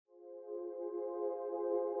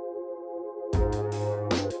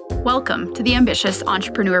Welcome to the Ambitious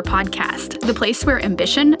Entrepreneur Podcast, the place where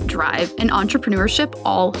ambition, drive, and entrepreneurship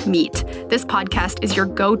all meet. This podcast is your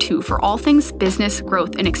go-to for all things business,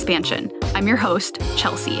 growth, and expansion. I'm your host,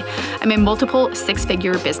 Chelsea. I'm a multiple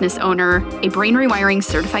six-figure business owner, a brain rewiring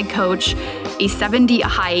certified coach, a 7D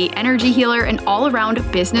high energy healer, and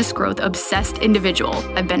all-around business growth obsessed individual.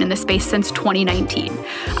 I've been in this space since 2019.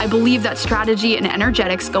 I believe that strategy and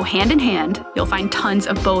energetics go hand in hand. You'll find tons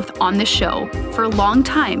of both on this show. For a long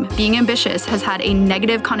time, being ambitious has had a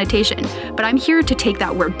negative connotation, but I'm here to take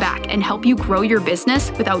that word back and help you grow your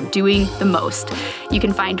business without doing the most. You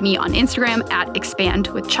can find me on Instagram at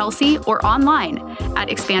expandwithchelsea or online at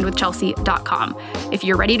expandwithchelsea.com. If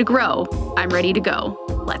you're ready to grow, I'm ready to go.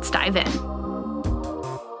 Let's dive in.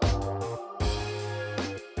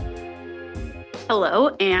 Hello,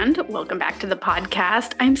 and welcome back to the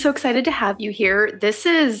podcast. I'm so excited to have you here. This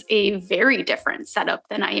is a very different setup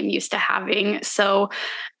than I am used to having. So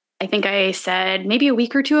I think I said maybe a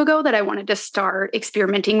week or two ago that I wanted to start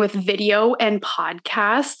experimenting with video and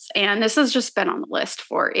podcasts. And this has just been on the list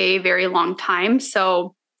for a very long time.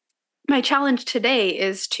 So my challenge today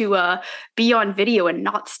is to be on video and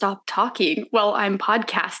not stop talking while I'm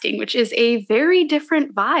podcasting, which is a very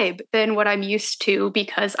different vibe than what I'm used to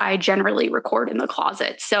because I generally record in the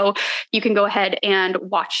closet. So you can go ahead and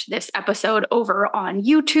watch this episode over on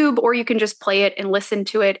YouTube, or you can just play it and listen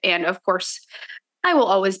to it. And of course, I will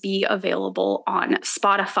always be available on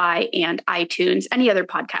Spotify and iTunes, any other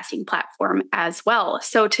podcasting platform as well.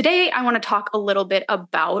 So today I want to talk a little bit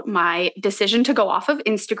about my decision to go off of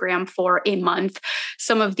Instagram for a month,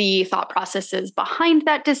 some of the thought processes behind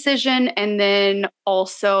that decision, and then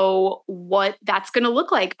also what that's going to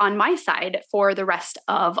look like on my side for the rest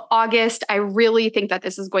of August. I really think that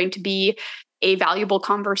this is going to be a valuable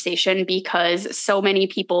conversation because so many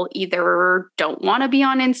people either don't want to be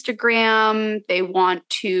on Instagram, they want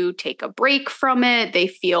to take a break from it, they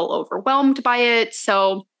feel overwhelmed by it.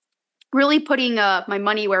 So really putting my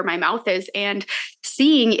money where my mouth is and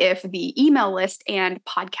seeing if the email list and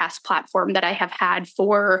podcast platform that I have had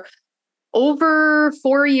for over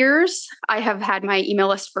 4 years. I have had my email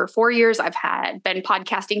list for 4 years. I've been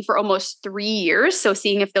podcasting for almost 3 years. So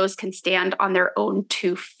seeing if those can stand on their own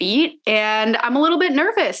 2 feet. And I'm a little bit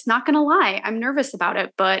nervous, not going to lie. I'm nervous about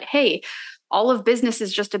it, but hey, all of business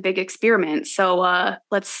is just a big experiment. So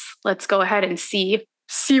let's go ahead and see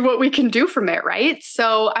what we can do from it, right?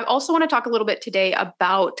 So I also want to talk a little bit today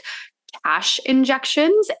about cash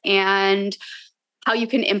injections and how you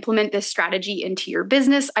can implement this strategy into your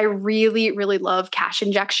business. I really, really love cash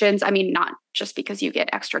injections. I mean, not just because you get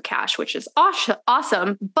extra cash, which is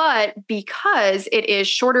awesome, but because it is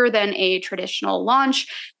shorter than a traditional launch.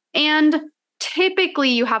 And typically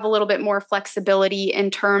you have a little bit more flexibility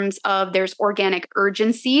in terms of there's organic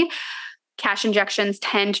urgency. Cash injections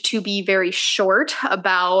tend to be very short,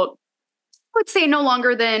 about let's say no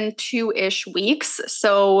longer than 2-ish weeks.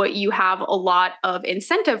 So you have a lot of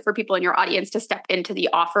incentive for people in your audience to step into the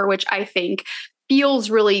offer, which I think feels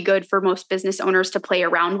really good for most business owners to play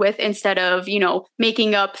around with instead of,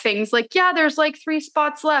 making up things like, yeah, there's like 3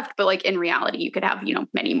 spots left, but like in reality, you could have,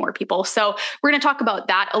 many more people. So we're going to talk about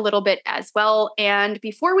that a little bit as well. And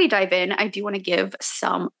before we dive in, I do want to give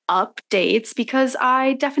some updates because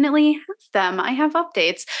I definitely have them. I have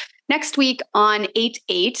updates. Next week on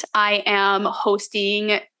 8/8, I am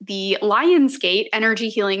hosting the Lionsgate Energy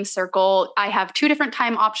Healing Circle. I have 2 different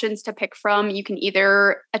time options to pick from. You can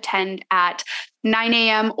either attend at 9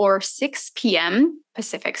 a.m. or 6 p.m.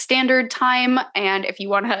 Pacific Standard Time. And if you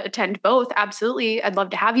want to attend both, absolutely, I'd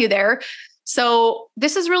love to have you there. So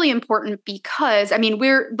this is really important because, the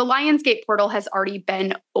Lionsgate portal has already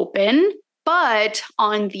been open. But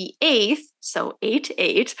on the 8th, so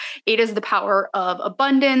 8/8, 8 is the power of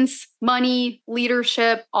abundance, money,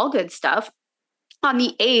 leadership, all good stuff. On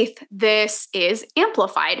the 8th, this is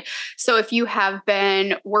amplified. So if you have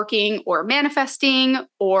been working or manifesting,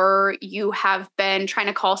 or you have been trying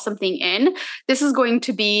to call something in, this is going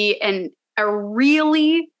to be a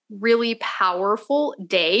really powerful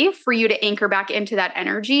day for you to anchor back into that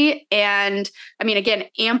energy. And again,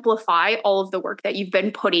 amplify all of the work that you've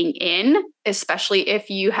been putting in, especially if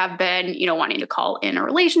you have been, wanting to call in a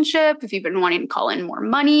relationship, if you've been wanting to call in more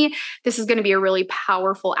money. This is going to be a really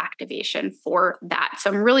powerful activation for that. So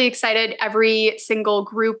I'm really excited. Every single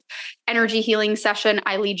group energy healing session,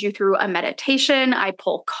 I lead you through a meditation, I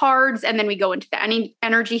pull cards, and then we go into the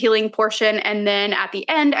energy healing portion. And then at the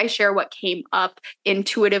end, I share what came up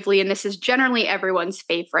intuitively. And this is generally everyone's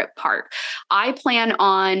favorite part. I plan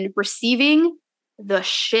on receiving the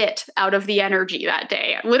shit out of the energy that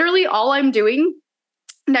day. Literally all I'm doing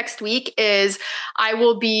next week is I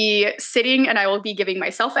will be sitting and I will be giving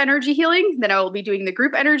myself energy healing. Then I will be doing the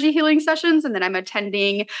group energy healing sessions. And then I'm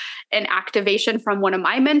attending an activation from one of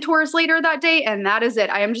my mentors later that day. And that is it.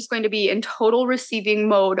 I am just going to be in total receiving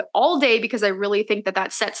mode all day because I really think that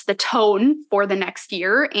that sets the tone for the next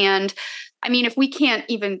year. And I mean, if we can't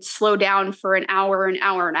even slow down for an hour and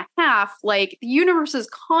a half, like the universe is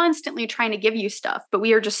constantly trying to give you stuff, but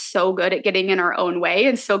we are just so good at getting in our own way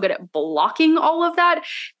and so good at blocking all of that.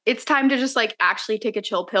 It's time to just like actually take a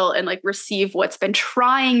chill pill and like receive what's been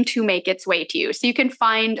trying to make its way to you. So you can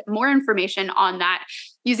find more information on that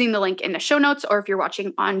using the link in the show notes, or if you're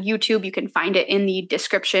watching on YouTube, you can find it in the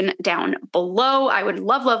description down below. I would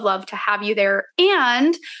love, love, love to have you there.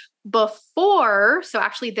 And so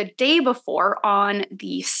actually the day before on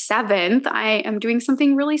the 7th, I am doing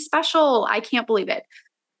something really special. I can't believe it.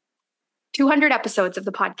 200 episodes of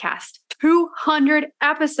the podcast, 200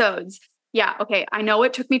 episodes. Yeah. Okay. I know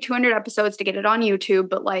it took me 200 episodes to get it on YouTube,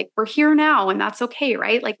 but like we're here now and that's okay,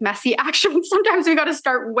 right? Like messy action. Sometimes we got to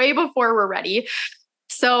start way before we're ready.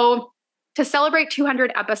 So to celebrate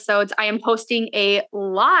 200 episodes, I am posting a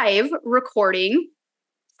live recording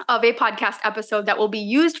of a podcast episode that will be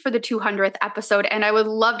used for the 200th episode. And I would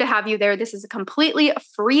love to have you there. This is a completely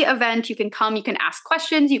free event. You can come, you can ask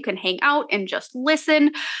questions, you can hang out and just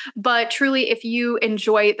listen. But truly, if you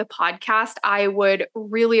enjoy the podcast, I would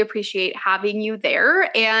really appreciate having you there.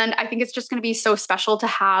 And I think it's just going to be so special to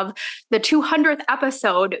have the 200th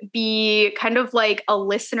episode be kind of like a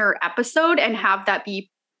listener episode and have that be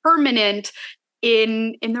permanent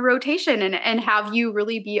in the rotation and have you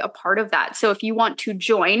really be a part of that. So if you want to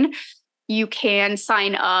join, you can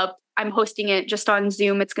sign up. I'm hosting it just on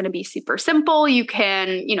Zoom. It's going to be super simple. You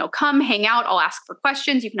can, come hang out. I'll ask for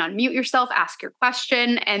questions. You can unmute yourself, ask your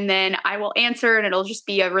question, and then I will answer, and it'll just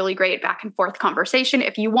be a really great back and forth conversation.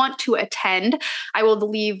 If you want to attend, I will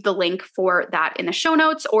leave the link for that in the show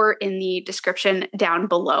notes or in the description down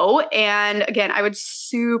below. And again, I would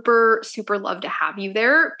super, super love to have you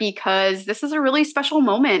there because this is a really special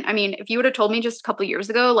moment. I mean, if you would have told me just a couple of years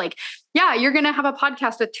ago, like, yeah, you're going to have a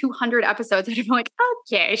podcast with 200 episodes, I'd be like,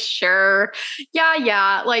 okay, sure.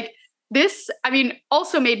 Yeah. Like this,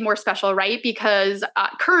 also made more special, right? Because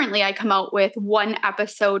currently I come out with one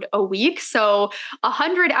episode a week. So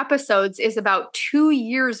 100 episodes is about 2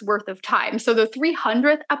 years worth of time. So the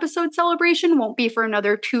 300th episode celebration won't be for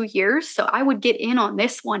another 2 years. So I would get in on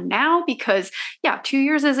this one now because 2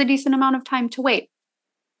 years is a decent amount of time to wait.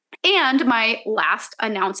 And my last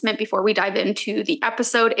announcement before we dive into the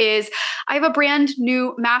episode is I have a brand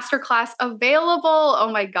new masterclass available.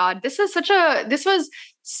 Oh my God, this was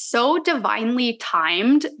so divinely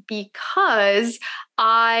timed because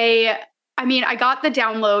I got the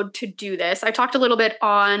download to do this. I talked a little bit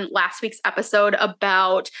on last week's episode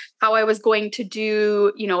about how I was going to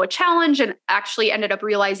do, a challenge and actually ended up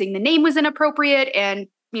realizing the name was inappropriate and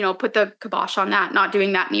put the kibosh on that, not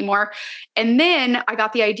doing that anymore. And then I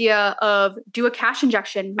got the idea of do a cash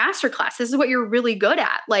injection masterclass. This is what you're really good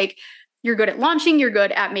at. Like you're good at launching, you're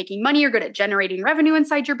good at making money, you're good at generating revenue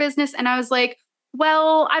inside your business. And I was like,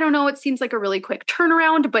 well, I don't know. It seems like a really quick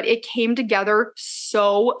turnaround, but it came together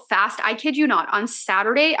so fast. I kid you not. On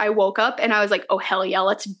Saturday, I woke up and I was like, oh, hell yeah,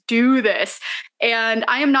 let's do this. And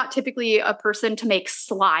I am not typically a person to make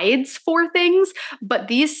slides for things, but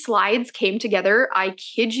these slides came together. I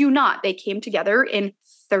kid you not. They came together in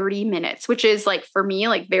 30 minutes, which is like, for me,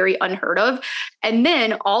 like very unheard of. And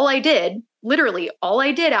then literally all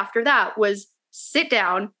I did after that was sit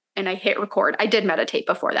down, and I hit record. I did meditate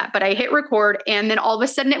before that, but I hit record and then all of a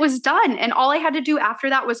sudden it was done. And all I had to do after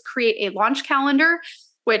that was create a launch calendar,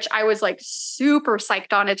 which I was like super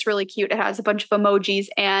psyched on. It's really cute. It has a bunch of emojis.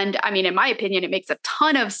 And in my opinion, it makes a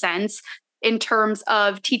ton of sense in terms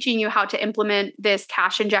of teaching you how to implement this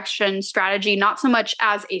cash injection strategy, not so much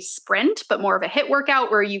as a sprint, but more of a HIIT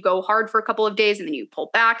workout where you go hard for a couple of days and then you pull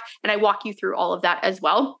back. And I walk you through all of that as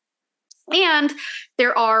well. And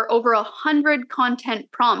there are over 100 content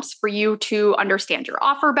prompts for you to understand your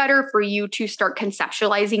offer better, for you to start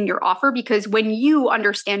conceptualizing your offer, because when you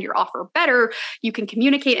understand your offer better, you can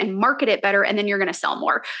communicate and market it better, and then you're going to sell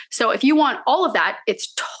more. So if you want all of that,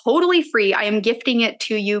 it's totally free. I am gifting it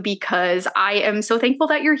to you because I am so thankful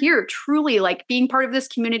that you're here. Truly, like being part of this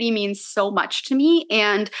community means so much to me.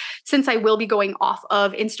 And since I will be going off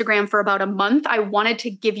of Instagram for about a month, I wanted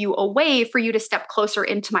to give you a way for you to step closer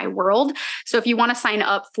into my world. So if you want to sign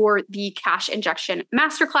up for the Cash Injection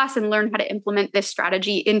Masterclass and learn how to implement this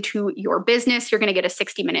strategy into your business, you're going to get a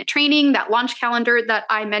 60-minute training, that launch calendar that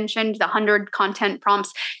I mentioned, the 100 content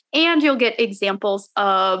prompts, and you'll get examples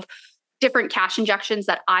of different cash injections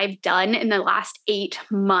that I've done in the last 8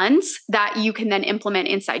 months that you can then implement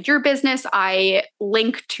inside your business. I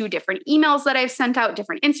link to different emails that I've sent out,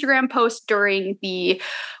 different Instagram posts during the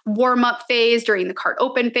warm-up phase, during the cart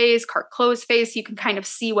open phase, cart close phase. So you can kind of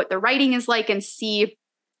see what the writing is like and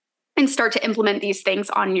start to implement these things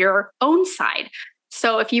on your own side.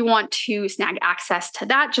 So if you want to snag access to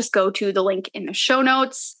that, just go to the link in the show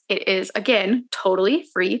notes. It is, again, totally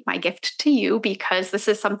free, my gift to you, because this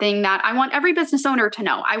is something that I want every business owner to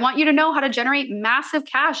know. I want you to know how to generate massive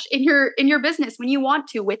cash in your business when you want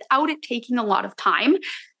to without it taking a lot of time.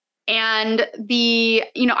 And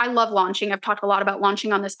I love launching. I've talked a lot about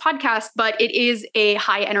launching on this podcast, but it is a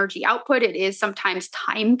high energy output. It is sometimes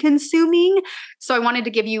time consuming. So I wanted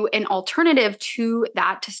to give you an alternative to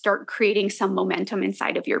that to start creating some momentum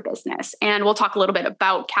inside of your business. And we'll talk a little bit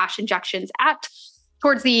about cash injections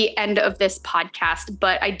towards the end of this podcast,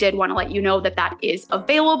 but I did want to let you know that is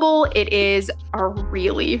available. It is a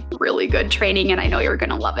really, really good training, and I know you're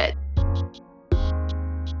going to love it.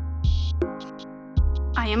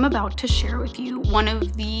 I am about to share with you one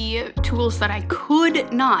of the tools that I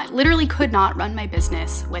literally could not run my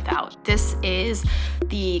business without. This is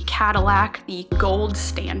the Cadillac, the gold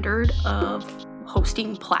standard of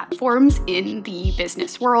hosting platforms in the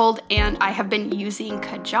business world. And I have been using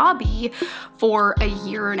Kajabi for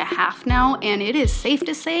 1.5 years now. And it is safe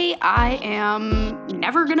to say I am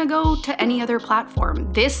never going to go to any other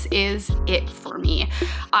platform. This is it for me.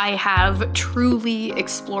 I have truly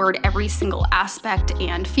explored every single aspect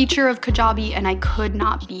and feature of Kajabi, and I could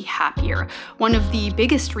not be happier. One of the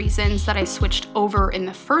biggest reasons that I switched over in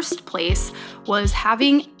the first place was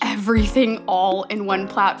having everything all in one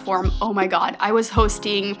platform. Oh my God, I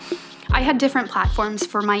had different platforms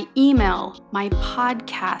for my email, my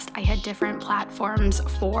podcast. I had different platforms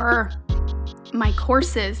for my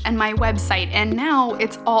courses and my website. And now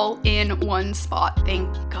it's all in one spot.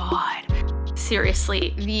 Thank God.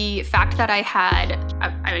 Seriously, the fact that I had,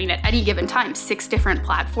 at any given time, 6 different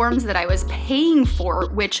platforms that I was paying for,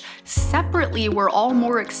 which separately were all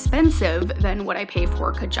more expensive than what I pay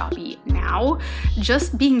for Kajabi now,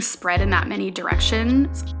 just being spread in that many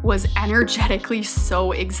directions was energetically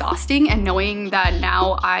so exhausting. And knowing that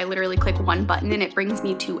now I literally click one button and it brings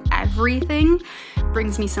me to everything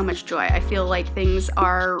brings me so much joy. I feel like things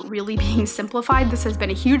are really being simplified. This has been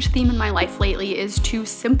a huge theme in my life lately, is to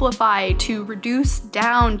simplify, to reduce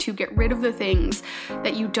down, to get rid of the things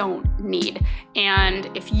that you don't need. And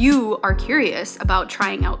if you are curious about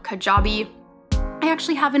trying out Kajabi, I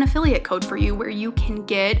actually have an affiliate code for you where you can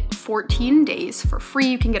get 14 days for free.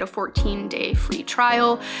 You can get a 14-day free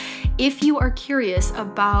trial. If you are curious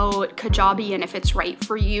about Kajabi and if it's right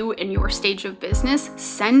for you in your stage of business,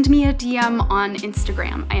 send me a DM on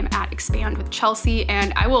Instagram. I am at Expand with Chelsea,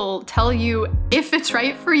 and I will tell you if it's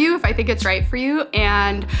right for you, if I think it's right for you.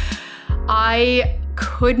 And I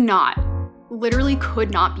literally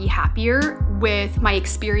could not be happier with my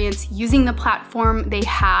experience using the platform. They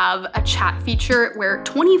have a chat feature where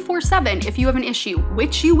 24/7, if you have an issue,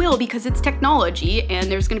 which you will because it's technology,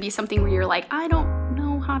 and there's going to be something where you're like, I don't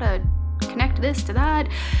know how to connect this to that.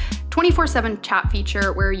 24/7 chat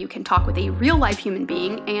feature where you can talk with a real life human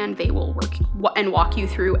being, and they will walk you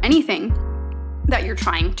through anything that you're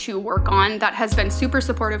trying to work on. That has been super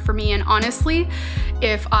supportive for me. And honestly,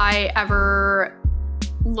 if I ever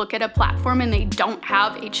look at a platform and they don't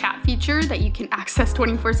have a chat feature that you can access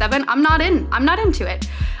 24/7, I'm not into it.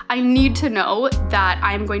 I need to know that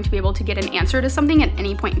I'm going to be able to get an answer to something at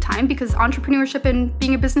any point in time, because entrepreneurship and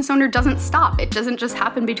being a business owner doesn't stop. It doesn't just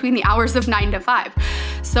happen between the hours of 9 to 5.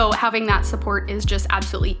 So having that support is just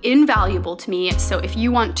absolutely invaluable to me. So if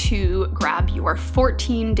you want to grab your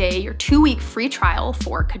 14-day, your 2-week free trial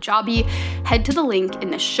for Kajabi, head to the link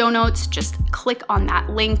in the show notes. Just click on that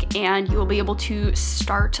link and you will be able to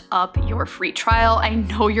start up your free trial. I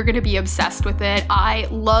know you're going to be obsessed with it. I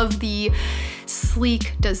love the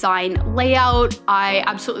sleek design layout. I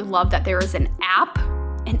absolutely love that there is an app.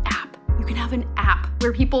 You can have an app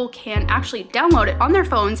where people can actually download it on their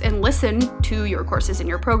phones and listen to your courses and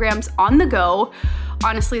your programs on the go.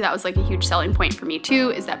 Honestly, that was like a huge selling point for me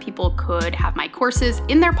too, is that people could have my courses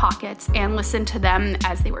in their pockets and listen to them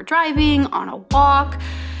as they were driving, on a walk.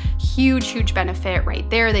 Huge benefit right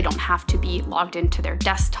there. They don't have to be logged into their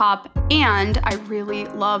desktop. And I really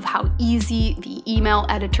love how easy the email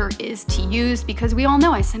editor is to use, because we all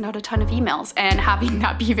know I send out a ton of emails, and having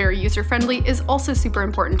that be very user-friendly is also super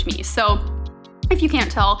important to me. So if you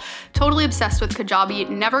can't tell, totally obsessed with Kajabi,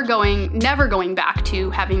 never going back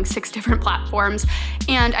to having 6 different platforms.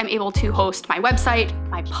 And I'm able to host my website,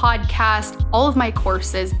 my podcast, all of my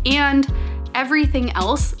courses, and everything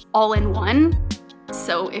else all in one.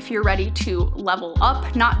 So if you're ready to level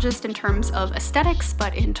up, not just in terms of aesthetics,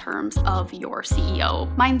 but in terms of your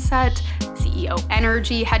CEO mindset, CEO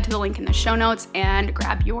energy, head to the link in the show notes and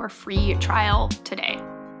grab your free trial today.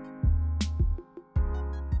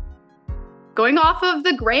 Going off of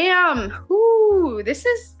the gram. Ooh, this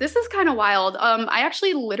is kind of wild. I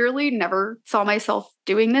actually literally never saw myself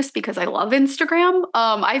doing this because I love Instagram.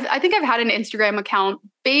 I think I've had an Instagram account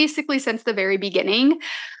basically since the very beginning.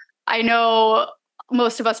 I know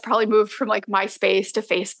most of us probably moved from like MySpace to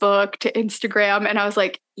Facebook to Instagram. And I was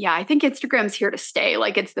like, yeah, I think Instagram's here to stay.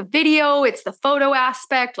 Like it's the video, it's the photo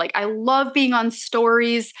aspect. Like I love being on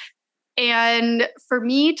stories. And for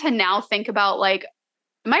me to now think about like,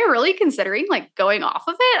 am I really considering like going off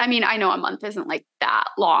of it? I mean, I know a month isn't like that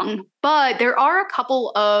long, but there are a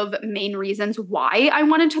couple of main reasons why I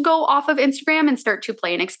wanted to go off of Instagram and start to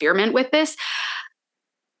play and experiment with this.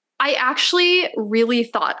 I actually really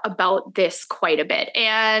thought about this quite a bit.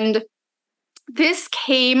 And this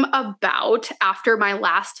came about after my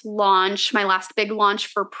last big launch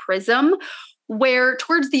for Prism, where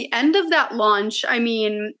towards the end of that launch, I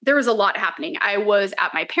mean, there was a lot happening. I was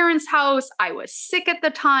at my parents' house, I was sick at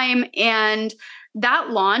the time, and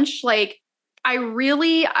that launch, like, I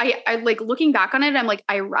like looking back on it, I'm like,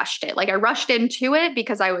 I rushed it. Like, I rushed into it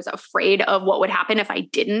because I was afraid of what would happen if I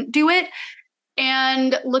didn't do it.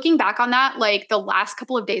 And looking back on that, like the last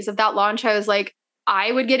couple of days of that launch, I was like,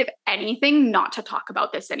 I would give anything not to talk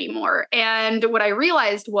about this anymore. And what I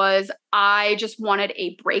realized was I just wanted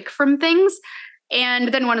a break from things.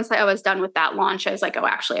 And then once I was done with that launch, I was like, oh,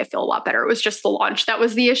 actually, I feel a lot better. It was just the launch that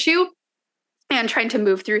was the issue. And trying to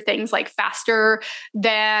move through things like faster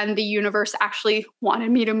than the universe actually wanted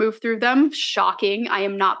me to move through them. Shocking. I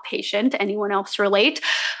am not patient. Anyone else relate?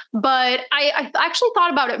 But I actually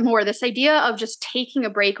thought about it more. This idea of just taking a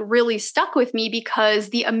break really stuck with me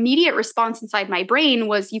because the immediate response inside my brain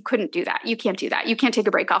was, you couldn't do that. You can't do that. You can't take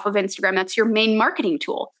a break off of Instagram. That's your main marketing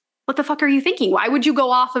tool. What the fuck are you thinking? Why would you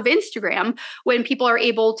go off of Instagram when people are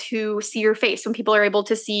able to see your face, when people are able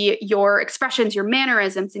to see your expressions, your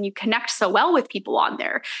mannerisms, and you connect so well with people on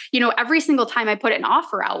there? You know, every single time I put an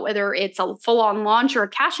offer out, whether it's a full-on launch or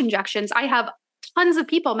cash injections, I have tons of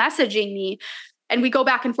people messaging me and we go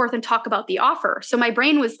back and forth and talk about the offer. So my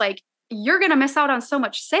brain was like, you're going to miss out on so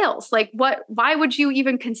much sales. Like why would you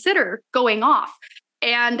even consider going off?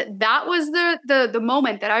 And that was the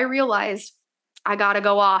moment that I realized I got to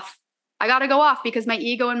go off. I got to go off because my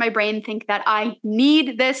ego and my brain think that I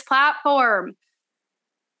need this platform.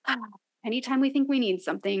 Anytime we think we need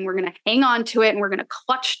something, we're going to hang on to it and we're going to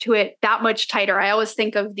clutch to it that much tighter. I always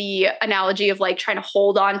think of the analogy of like trying to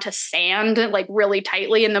hold on to sand like really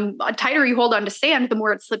tightly. And the tighter you hold on to sand, the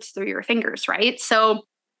more it slips through your fingers, right? So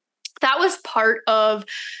that was part of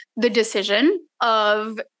the decision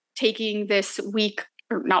of taking this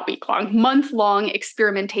month-long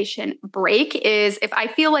experimentation break is if I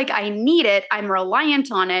feel like I need it, I'm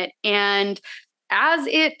reliant on it. And as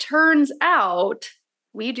it turns out,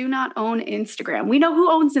 we do not own Instagram. We know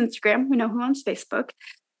who owns Instagram. We know who owns Facebook.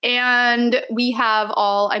 And we have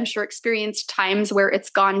all, I'm sure, experienced times where it's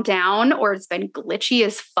gone down or it's been glitchy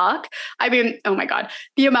as fuck. I mean, oh my God,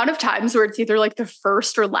 the amount of times where it's either like the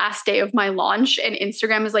first or last day of my launch and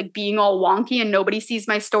Instagram is like being all wonky and nobody sees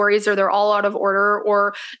my stories or they're all out of order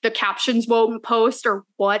or the captions won't post or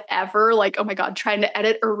whatever. Like, oh my God, trying to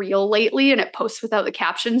edit a reel lately and it posts without the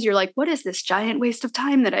captions. You're like, what is this giant waste of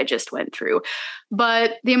time that I just went through?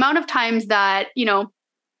 But the amount of times that, you know,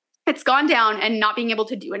 it's gone down and not being able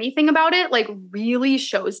to do anything about it, like really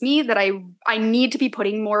shows me that I need to be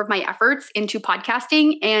putting more of my efforts into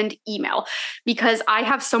podcasting and email because I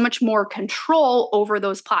have so much more control over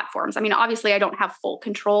those platforms. I mean, obviously I don't have full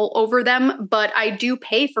control over them, but I do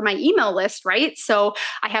pay for my email list, right? So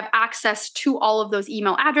I have access to all of those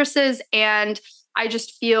email addresses. And I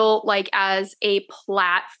just feel like as a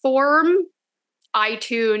platform,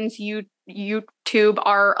 iTunes, YouTube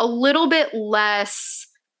are a little bit less.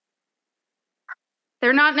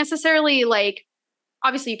 They're not necessarily like,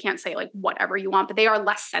 obviously you can't say like whatever you want, but they are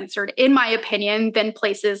less censored, in my opinion, than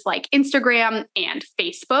places like Instagram and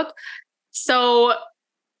Facebook. So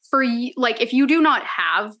for like, if you do not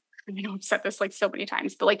have, I know I've said this like so many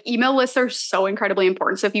times, but like email lists are so incredibly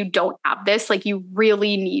important. So if you don't have this, like you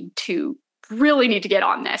really need to get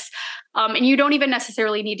on this. And you don't even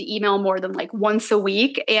necessarily need to email more than like once a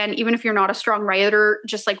week. And even if you're not a strong writer,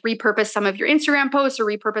 just like repurpose some of your Instagram posts or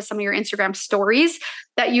repurpose some of your Instagram stories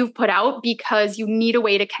that you've put out because you need a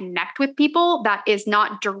way to connect with people that is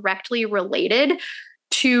not directly related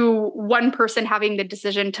to one person having the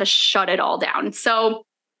decision to shut it all down. So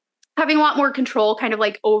having a lot more control kind of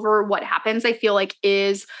like over what happens, I feel like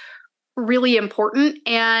is really important.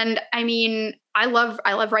 And I mean, I love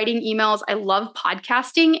writing emails. I love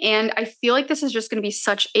podcasting. And I feel like this is just going to be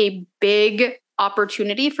such a big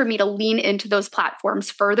opportunity for me to lean into those platforms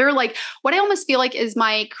further. Like what I almost feel like is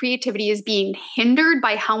my creativity is being hindered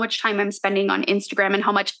by how much time I'm spending on Instagram and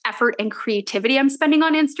how much effort and creativity I'm spending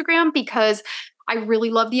on Instagram, because I really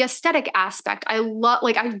love the aesthetic aspect. I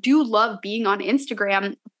do love being on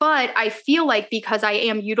Instagram, but I feel like because I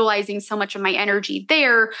am utilizing so much of my energy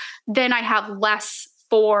there, then I have less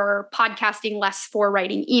for podcasting, less for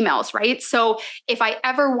writing emails, right? So if I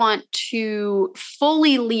ever want to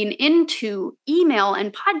fully lean into email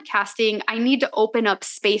and podcasting, I need to open up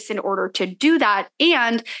space in order to do that.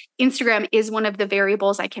 And Instagram is one of the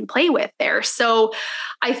variables I can play with there. So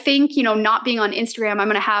I think, not being on Instagram, I'm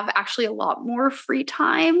going to have actually a lot more free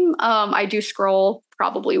time. I do scroll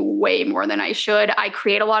probably way more than I should. I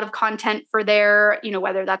create a lot of content for there,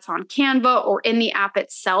 whether that's on Canva or in the app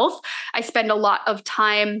itself. I spend a lot of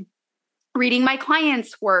time reading my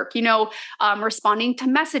clients' work, responding to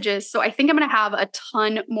messages. So I think I'm going to have a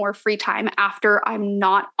ton more free time after I'm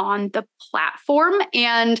not on the platform.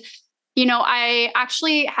 And I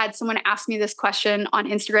actually had someone ask me this question on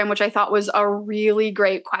Instagram, which I thought was a really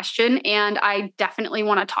great question. And I definitely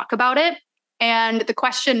want to talk about it. And the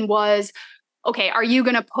question was, okay, are you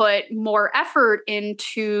going to put more effort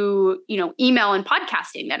into, email and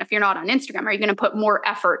podcasting then if you're not on Instagram? Are you going to put more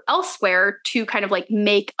effort elsewhere to kind of like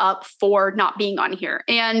make up for not being on here?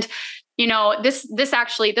 And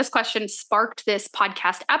this question sparked this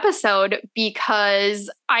podcast episode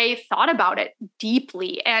because I thought about it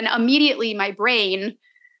deeply, and immediately my brain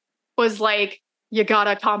was like, you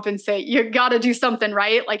gotta compensate. You gotta do something,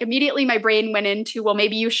 right? Like immediately my brain went into, well,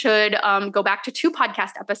 maybe you should go back to 2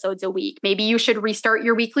 podcast episodes a week. Maybe you should restart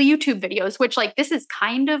your weekly YouTube videos, which like this is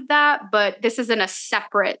kind of that, but this isn't a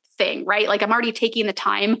separate thing, right? Like I'm already taking the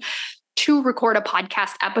time to record a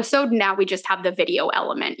podcast episode. Now we just have the video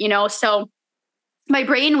element, So my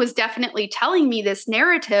brain was definitely telling me this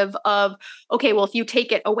narrative of, okay, well, if you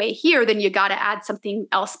take it away here, then you got to add something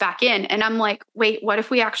else back in. And I'm like, wait, what if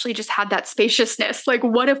we actually just had that spaciousness? Like,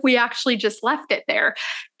 what if we actually just left it there?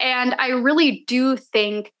 And I really do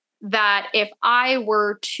think that if I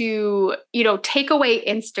were to, take away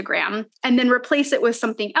Instagram and then replace it with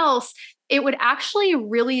something else, it would actually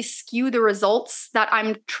really skew the results that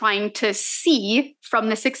I'm trying to see from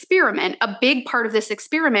this experiment. A big part of this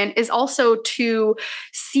experiment is also to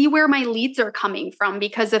see where my leads are coming from.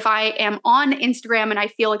 Because if I am on Instagram and I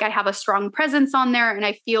feel like I have a strong presence on there and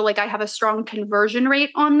I feel like I have a strong conversion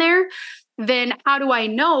rate on there, then how do I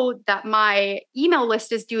know that my email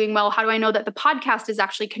list is doing well? How do I know that the podcast is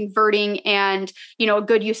actually converting and, a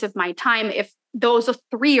good use of my time if those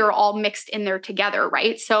 3 are all mixed in there together,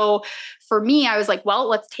 right? So for me, I was like, well,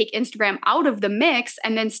 let's take Instagram out of the mix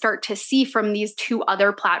and then start to see from these 2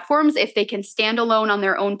 other platforms if they can stand alone on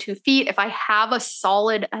their own 2 feet. If I have a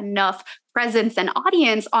solid enough presence and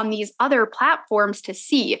audience on these other platforms to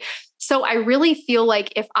see. So I really feel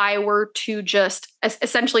like if I were to just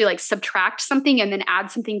essentially like subtract something and then add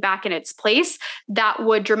something back in its place, that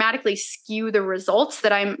would dramatically skew the results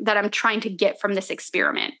that I'm trying to get from this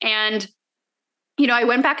experiment. And I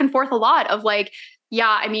went back and forth a lot of like,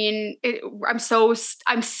 yeah, I mean, I'm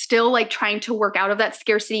still like trying to work out of that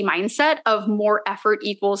scarcity mindset of more effort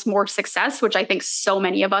equals more success, which I think so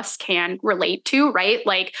many of us can relate to, right?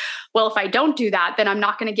 Like, well, if I don't do that, then I'm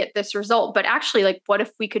not going to get this result. But actually, like, what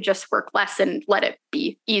if we could just work less and let it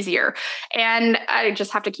be easier? And I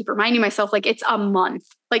just have to keep reminding myself, like, it's a month.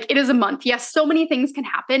 Like it is a month. Yes, so many things can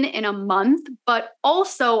happen in a month, but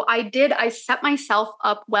also I set myself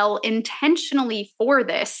up well intentionally for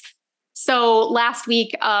this. So last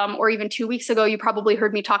week, or even 2 weeks ago, you probably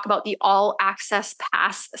heard me talk about the All Access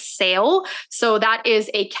Pass sale. So that is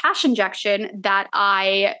a cash injection that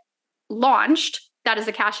I launched. That is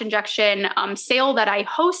a cash injection sale that I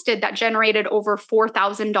hosted that generated over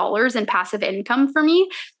 $4,000 in passive income for me.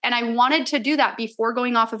 And I wanted to do that before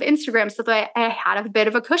going off of Instagram so that I had a bit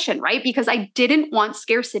of a cushion, right? Because I didn't want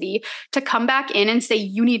scarcity to come back in and say,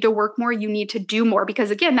 you need to work more, you need to do more.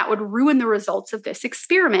 Because again, that would ruin the results of this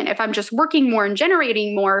experiment. If I'm just working more and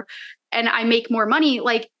generating more and I make more money,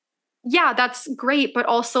 like, yeah, that's great. But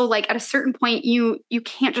also like at a certain point, you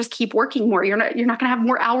can't just keep working more. You're not going to have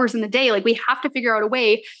more hours in the day. Like we have to figure out a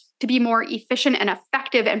way to be more efficient and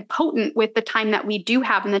effective and potent with the time that we do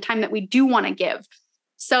have and the time that we do want to give.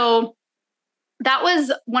 So that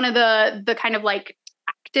was one of the kind of like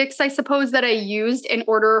tactics, I suppose, that I used in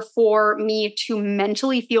order for me to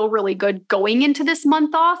mentally feel really good going into this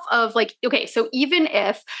month off of like, okay, so even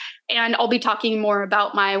if, and I'll be talking more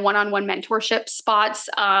about my one-on-one mentorship spots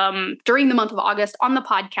during the month of August on the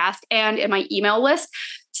podcast and in my email list.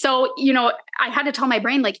 So, I had to tell my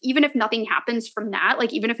brain, like, even if nothing happens from that,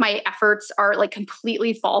 like, even if my efforts are like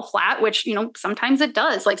completely fall flat, which, sometimes it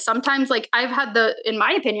does, like, sometimes like I've had in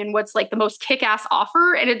my opinion, what's like the most kick-ass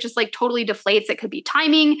offer and it just like totally deflates. It could be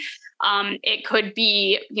timing. It could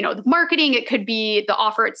be, the marketing, it could be the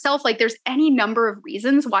offer itself. Like there's any number of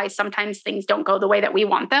reasons why sometimes things don't go the way that we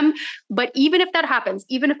want them. But even if that happens,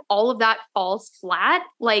 even if all of that falls flat,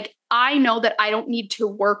 like I know that I don't need to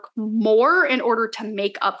work more in order to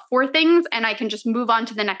make up for things. And I can just move on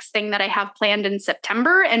to the next thing that I have planned in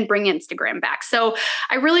September and bring Instagram back. So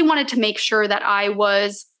I really wanted to make sure that I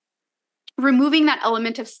was removing that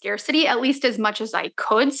element of scarcity, at least as much as I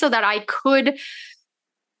could, so that I could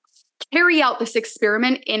carry out this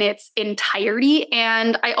experiment in its entirety.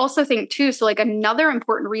 And I also think too, so like another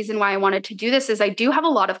important reason why I wanted to do this is I do have a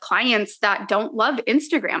lot of clients that don't love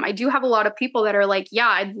Instagram. I do have a lot of people that are like, yeah,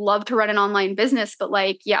 I'd love to run an online business, but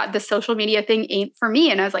like, yeah, the social media thing ain't for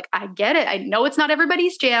me. And I was like, I get it. I know it's not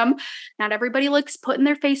everybody's jam. Not everybody likes putting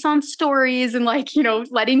their face on stories and like,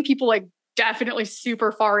 letting people like definitely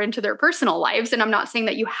super far into their personal lives. And I'm not saying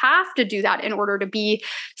that you have to do that in order to be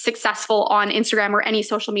successful on Instagram or any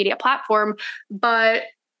social media platform, but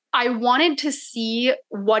I wanted to see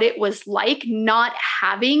what it was like not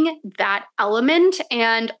having that element.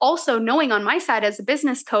 And also knowing on my side as a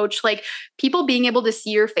business coach, like people being able to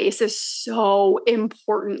see your face is so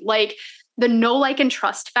important. Like the know, like, and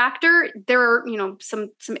trust factor, there are, some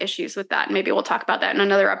issues with that. Maybe we'll talk about that in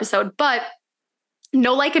another episode, but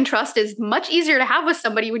know, like, and trust is much easier to have with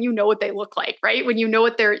somebody when you know what they look like, right? When you know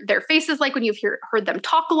what their face is like, when you've heard them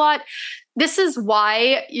talk a lot. This is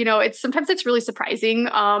why, sometimes it's really surprising.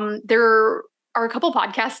 There are a couple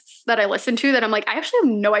podcasts that I listen to that I'm like, I actually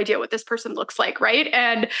have no idea what this person looks like, right?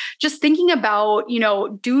 And just thinking about,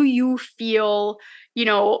 do you feel,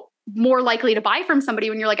 more likely to buy from somebody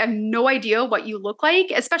when you're like, I have no idea what you look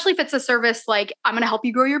like, especially if it's a service like I'm going to help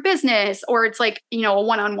you grow your business, or it's like, a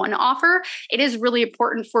one-on-one offer. It is really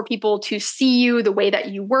important for people to see you, the way that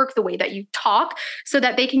you work, the way that you talk, so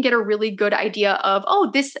that they can get a really good idea of,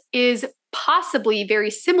 oh, this is possibly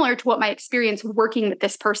very similar to what my experience working with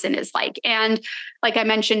this person is like. And like I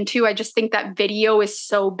mentioned too, I just think that video is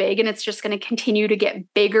so big and it's just going to continue to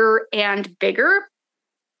get bigger and bigger.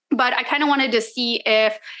 But I kind of wanted to see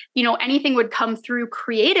if, anything would come through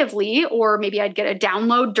creatively, or maybe I'd get a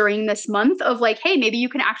download during this month of like, hey, maybe you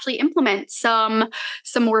can actually implement some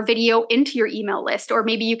more video into your email list, or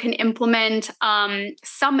maybe you can implement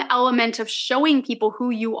some element of showing people who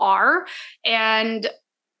you are and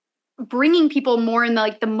bringing people more in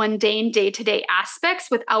the mundane day-to-day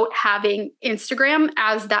aspects without having Instagram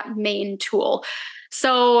as that main tool.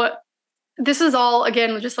 So this is all,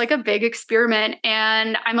 again, just like a big experiment.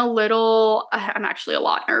 And I'm actually a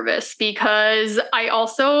lot nervous because I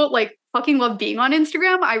also like fucking love being on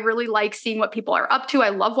Instagram. I really like seeing what people are up to. I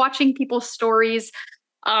love watching people's stories.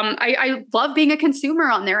 I love being a consumer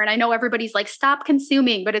on there. And I know everybody's like, stop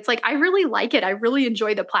consuming, but it's like, I really like it. I really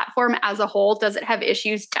enjoy the platform as a whole. Does it have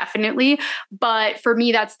issues? Definitely. But for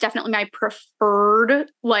me, that's definitely my preferred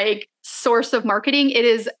like source of marketing. It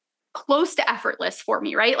is close to effortless for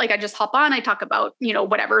me, right? Like I just hop on, I talk about,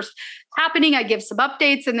 whatever's happening, I give some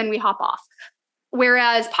updates, and then we hop off.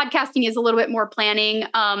 Whereas podcasting is a little bit more planning.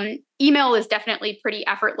 Email is definitely pretty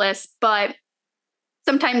effortless, but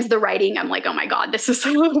sometimes the writing, I'm like, oh my God, this is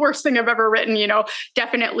the worst thing I've ever written,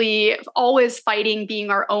 definitely always fighting being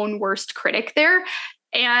our own worst critic there.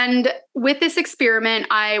 And with this experiment,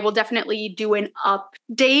 I will definitely do an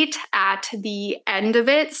update at the end of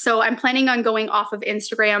it. So I'm planning on going off of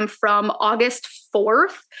Instagram from August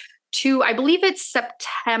 4th to, I believe it's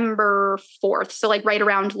September 4th. So like right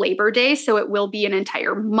around Labor Day. So it will be an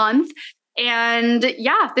entire month. And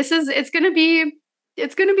yeah, it's going to be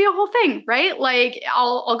a whole thing, right? Like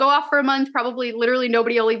I'll go off for a month, probably literally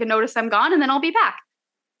nobody will even notice I'm gone, and then I'll be back.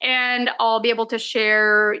 And I'll be able to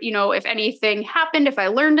share, if anything happened, if I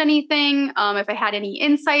learned anything, if I had any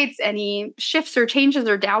insights, any shifts or changes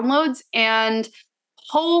or downloads. And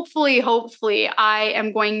hopefully, I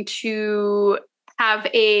am going to have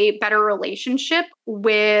a better relationship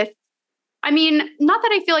with, not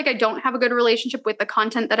that I feel like I don't have a good relationship with the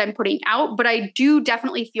content that I'm putting out, but I do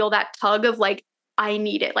definitely feel that tug of like, I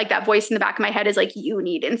need it. Like that voice in the back of my head is like, you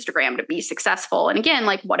need Instagram to be successful. And again,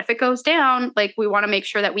 like, what if it goes down? Like, we want to make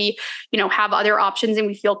sure that we, have other options and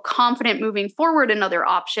we feel confident moving forward in other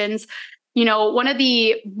options. one of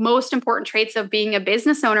the most important traits of being a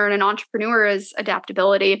business owner and an entrepreneur is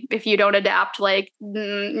adaptability. If you don't adapt, like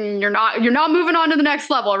you're not moving on to the next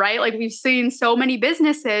level, right? Like we've seen so many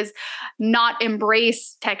businesses not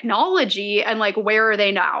embrace technology, and like, where are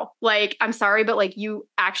they now? Like, I'm sorry, but like you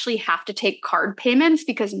actually have to take card payments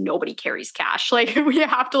because nobody carries cash. Like we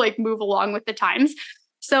have to like move along with the times.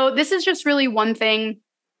 So this is just really one thing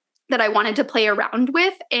that I wanted to play around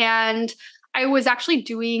with. And I was actually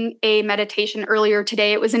doing a meditation earlier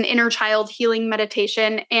today. It was an inner child healing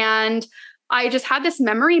meditation. And I just had this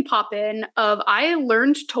memory pop in of I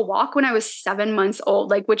learned to walk when I was 7 months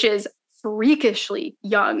old, like, which is freakishly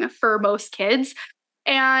young for most kids.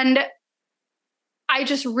 And I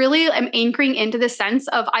just really am anchoring into the sense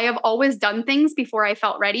of I have always done things before I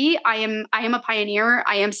felt ready. I am a pioneer.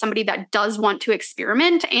 I am somebody that does want to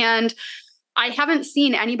experiment. And I haven't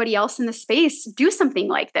seen anybody else in the space do something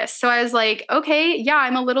like this. So I was like, okay, yeah,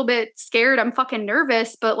 I'm a little bit scared. I'm fucking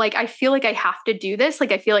nervous, but like, I feel like I have to do this.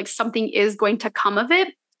 Like, I feel like something is going to come of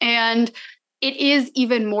it. And it is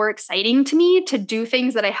even more exciting to me to do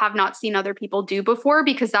things that I have not seen other people do before,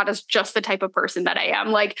 because that is just the type of person that I am.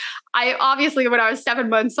 Like, I obviously, when I was 7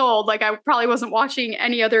 months old, like I probably wasn't watching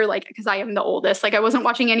any other, like, because I am the oldest, like I wasn't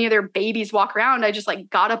watching any other babies walk around. I just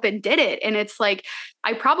like got up and did it. And it's like,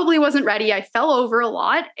 I probably wasn't ready. I fell over a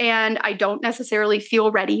lot and I don't necessarily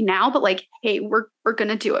feel ready now, but like, hey, we're going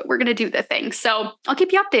to do it. We're going to do the thing. So I'll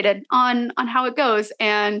keep you updated on how it goes.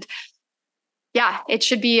 And yeah, it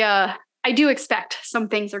should be I do expect some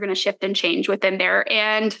things are going to shift and change within there.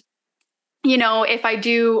 And, if I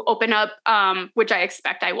do open up, which I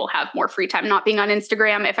expect I will have more free time not being on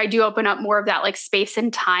Instagram, if I do open up more of that like space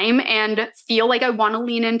and time and feel like I want to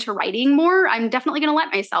lean into writing more, I'm definitely going to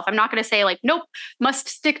let myself. I'm not going to say like, nope, must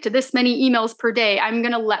stick to this many emails per day. I'm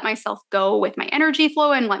going to let myself go with my energy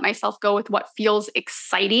flow and let myself go with what feels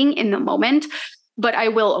exciting in the moment. But I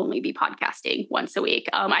will only be podcasting once a week.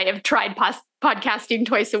 I have tried podcasting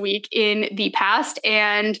twice a week in the past,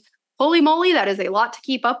 and holy moly, that is a lot to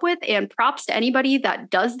keep up with. And props to anybody that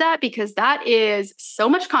does that, because that is so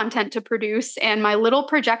much content to produce. And my little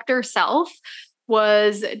projector self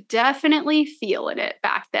was definitely feeling it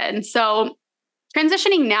back then. So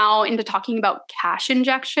transitioning now into talking about cash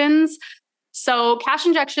injections. So cash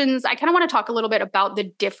injections, I kind of want to talk a little bit about the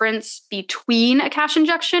difference between a cash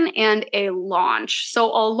injection and a launch. So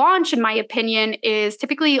a launch, in my opinion, is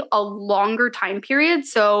typically a longer time period.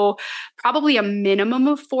 So probably a minimum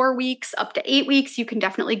of 4 weeks, up to 8 weeks. You can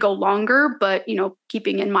definitely go longer, but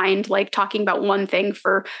keeping in mind, like talking about one thing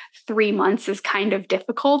for 3 months is kind of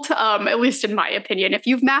difficult, at least in my opinion. If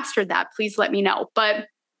you've mastered that, please let me know. But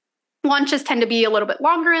launches tend to be a little bit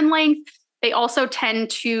longer in length. They also tend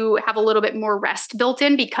to have a little bit more rest built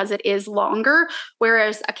in because it is longer.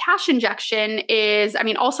 Whereas a cash injection is,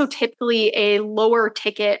 also typically a lower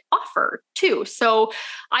ticket offer too. So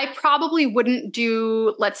I probably wouldn't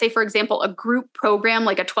do, let's say, for example, a group program,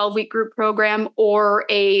 like a 12-week group program, or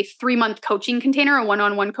a 3-month coaching container, a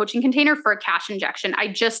one-on-one coaching container for a cash injection. I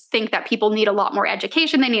just think that people need a lot more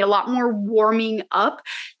education. They need a lot more warming up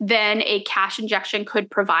than a cash injection could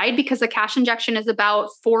provide, because a cash injection is about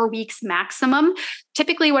 4 weeks maximum.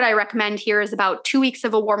 Typically, what I recommend here is about 2 weeks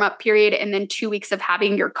of a warm-up period and then 2 weeks of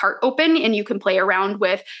having your cart open. And you can play around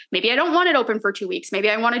with, maybe I don't want it open for 2 weeks. Maybe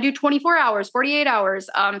I want to do 24 hours, 48 hours,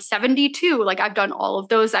 72. Like, I've done all of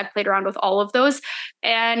those. I've played around with all of those.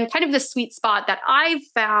 And kind of the sweet spot that I've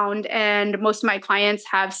found, and most of my clients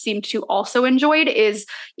have seemed to also enjoyed, is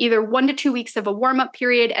either 1 to 2 weeks of a warm-up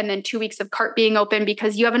period and then 2 weeks of cart being open,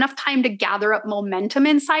 because you have enough time to gather up momentum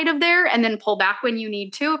inside of there and then pull back when you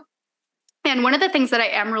need to. And one of the things that I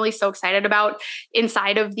am really so excited about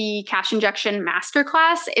inside of the Cash Injection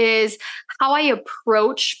Masterclass is how I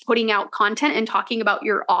approach putting out content and talking about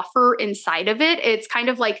your offer inside of it. It's kind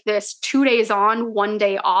of like this 2 days on, 1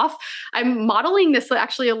 day off. I'm modeling this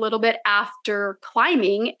actually a little bit after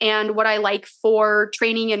climbing. And what I like for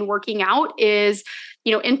training and working out is,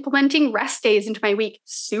 implementing rest days into my week.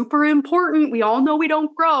 Super important. We all know we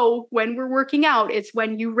don't grow when we're working out. It's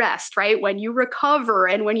when you rest, right? When you recover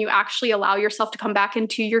and when you actually allow yourself to come back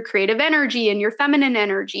into your creative energy and your feminine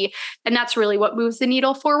energy. And that's really what moves the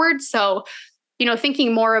needle forward. So,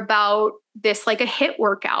 thinking more about this like a HIIT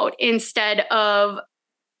workout instead of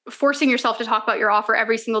forcing yourself to talk about your offer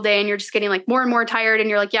every single day and you're just getting like more and more tired and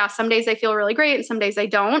you're like, yeah, some days I feel really great and some days I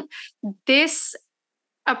don't. This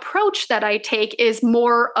approach that I take is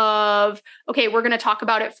more of, okay, we're going to talk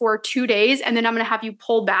about it for 2 days and then I'm going to have you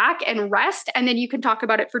pull back and rest. And then you can talk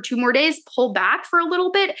about it for 2 more days, pull back for a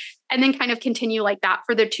little bit, and then kind of continue like that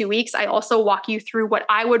for the 2 weeks. I also walk you through what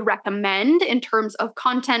I would recommend in terms of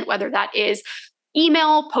content, whether that is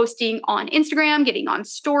email, posting on Instagram, getting on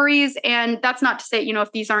stories. And that's not to say,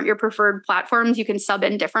 if these aren't your preferred platforms, you can sub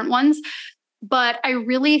in different ones. But I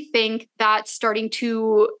really think that starting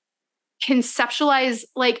to conceptualize,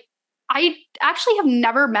 like, I actually have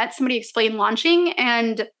never met somebody explain launching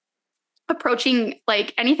and approaching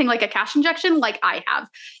like anything like a cash injection like I have.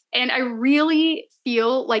 And I really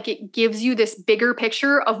feel like it gives you this bigger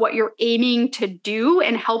picture of what you're aiming to do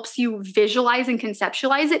and helps you visualize and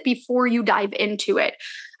conceptualize it before you dive into it.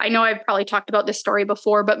 I know I've probably talked about this story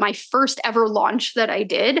before, but my first ever launch that I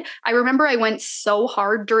did, I remember I went so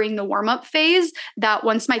hard during the warm-up phase that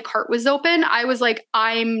once my cart was open, I was like,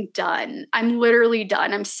 I'm done. I'm literally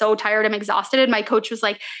done. I'm so tired. I'm exhausted. And my coach was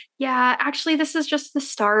like, yeah, actually, this is just the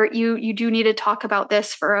start. You do need to talk about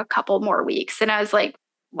this for a couple more weeks. And I was like,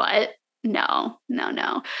 what? No.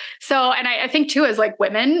 So, and I think too, as like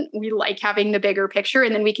women, we like having the bigger picture,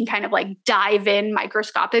 and then we can kind of like dive in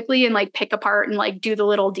microscopically and like pick apart and like do the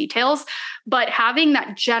little details. But having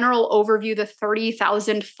that general overview, the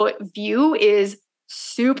 30,000 foot view, is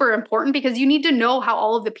super important because you need to know how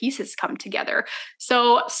all of the pieces come together.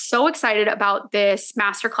 So excited about this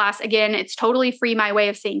masterclass. Again, it's totally free. My way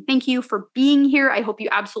of saying thank you for being here. I hope you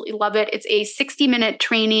absolutely love it. It's a 60-minute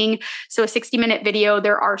training. So a 60-minute video.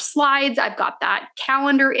 There are slides. I've got that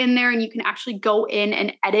calendar in there, and you can actually go in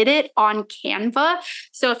and edit it on Canva.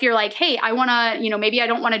 So if you're like, hey, I want to, maybe I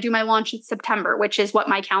don't want to do my launch in September, which is what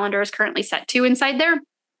my calendar is currently set to inside there.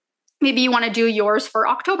 Maybe you want to do yours for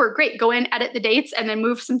October. Great. Go in, edit the dates, and then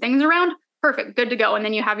move some things around. Perfect. Good to go. And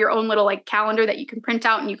then you have your own little like calendar that you can print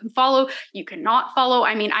out and you can follow. You cannot follow.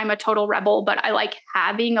 I mean, I'm a total rebel, but I like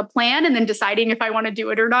having a plan and then deciding if I want to do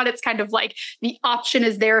it or not. It's kind of like the option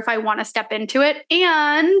is there if I want to step into it.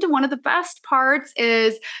 And one of the best parts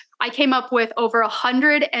is I came up with over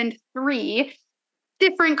 103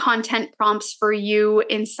 different content prompts for you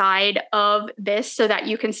inside of this so that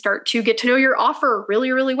you can start to get to know your offer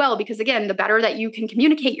really, really well. Because again, the better that you can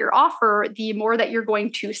communicate your offer, the more that you're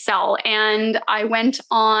going to sell. And I went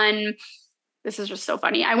on, this is just so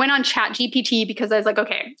funny. I went on ChatGPT because I was like,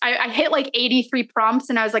 okay, I hit like 83 prompts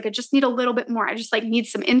and I was like, I just need a little bit more. I just like need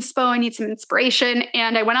some inspo. I need some inspiration.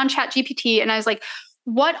 And I went on ChatGPT and I was like,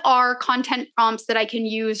 what are content prompts that I can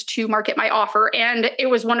use to market my offer? And it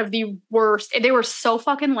was one of the worst. They were so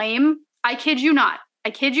fucking lame. I kid you not.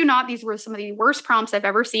 These were some of the worst prompts I've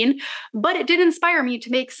ever seen, but it did inspire me to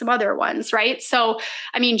make some other ones, right? So,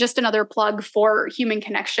 I mean, just another plug for Human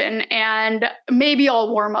Connection, and maybe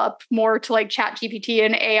I'll warm up more to like ChatGPT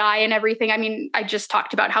and AI and everything. I mean, I just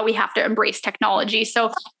talked about how we have to embrace technology.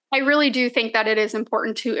 So I really do think that it is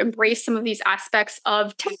important to embrace some of these aspects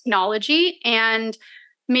of technology, and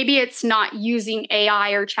maybe it's not using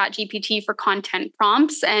AI or ChatGPT for content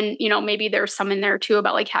prompts. And, maybe there's some in there too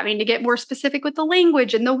about like having to get more specific with the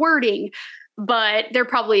language and the wording, but there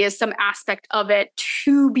probably is some aspect of it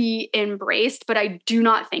to be embraced. But I do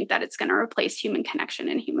not think that it's going to replace human connection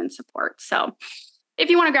and human support. So if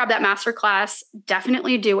you want to grab that masterclass,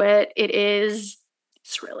 definitely do it.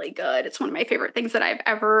 It's really good. It's one of my favorite things that I've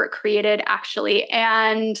ever created, actually.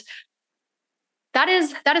 And that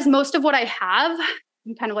is most of what I have.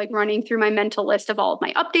 I'm kind of like running through my mental list of all of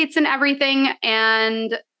my updates and everything.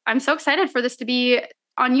 And I'm so excited for this to be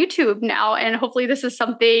on YouTube now. And hopefully this is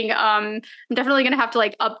something, I'm definitely going to have to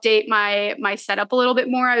like update my setup a little bit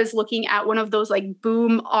more. I was looking at one of those like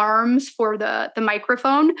boom arms for the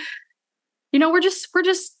microphone.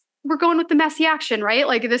 We're going with the messy action, right?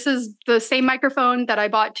 Like this is the same microphone that I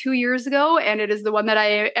bought 2 years ago, and it is the one that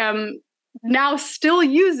I am now still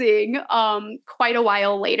using quite a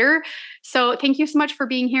while later. So thank you so much for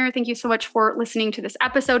being here. Thank you so much for listening to this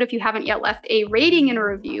episode. If you haven't yet left a rating and a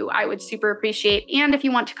review, I would super appreciate. And if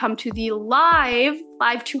you want to come to the live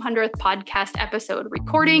 200th podcast episode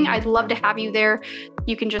recording, I'd love to have you there.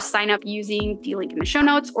 You can just sign up using the link in the show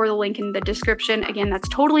notes or the link in the description. Again, that's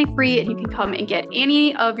totally free, and you can come and get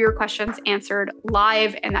any of your questions answered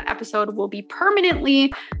live, and that episode will be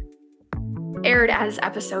permanently aired as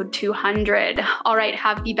episode 200. All right,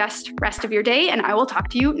 have the best rest of your day, and I will talk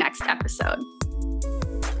to you next episode.